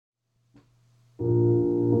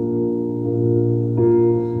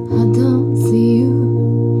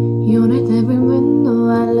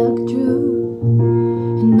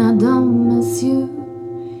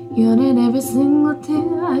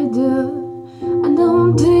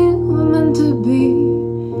don't think we're meant to be.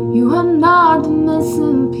 You are not the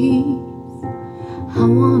missing piece. I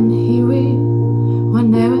wanna hear it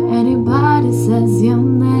whenever anybody says your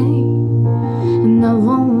name, and I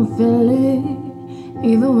won't feel it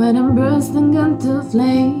even when I'm bursting into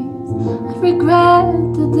flames. I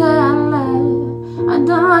regret the day I left. I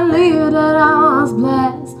don't believe that I was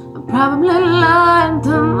blessed. I probably lied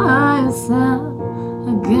to myself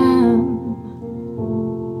again.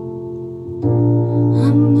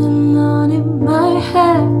 I'm alone in my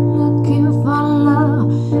head, looking for love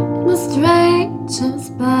in a stranger's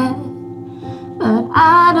bed, but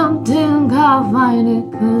I don't think I'll find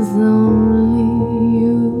it, 'cause only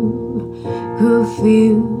you could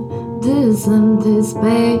feel this empty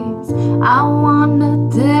space. I wanna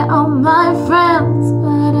tell my friends,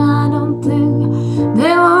 but I don't think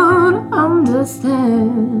they would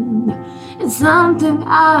understand. It's something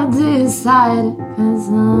I decided, 'cause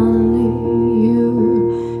only you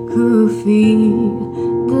could feel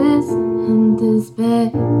this empty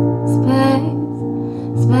space, space,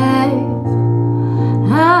 space,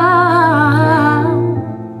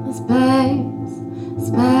 space,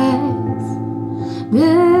 space.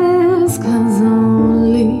 This, 'cause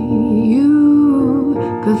only you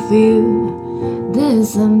could feel this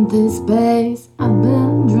empty space. I've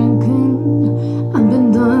been drinking, I've been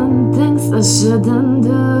doing things I shouldn't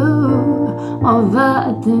do,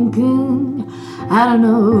 overthinking. I don't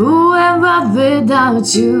know who am I without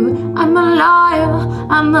you. I'm a liar,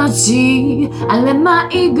 I'm a cheat. I let my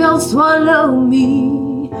ego swallow me.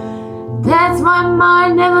 That's why I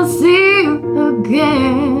might never see you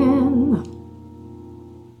again.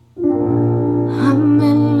 I'm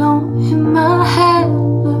alone in my head,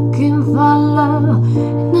 looking for love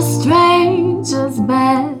in a stranger's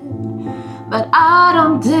bed, but I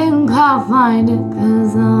don't think I'll find it,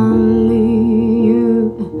 'cause only you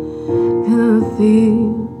could feel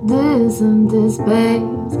this empty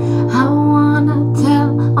space. I wanna tell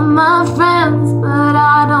all my friends, but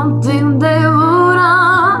I don't think they would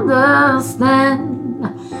understand.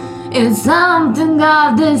 It's something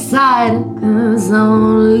I've decided, 'cause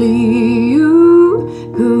only you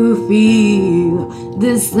could feel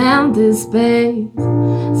this empty space,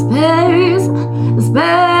 space,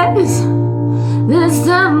 space, this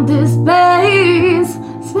empty space,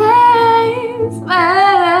 space,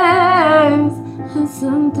 space, this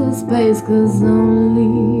empty space, 'cause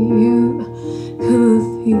only you could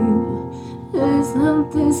feel this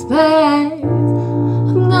empty space.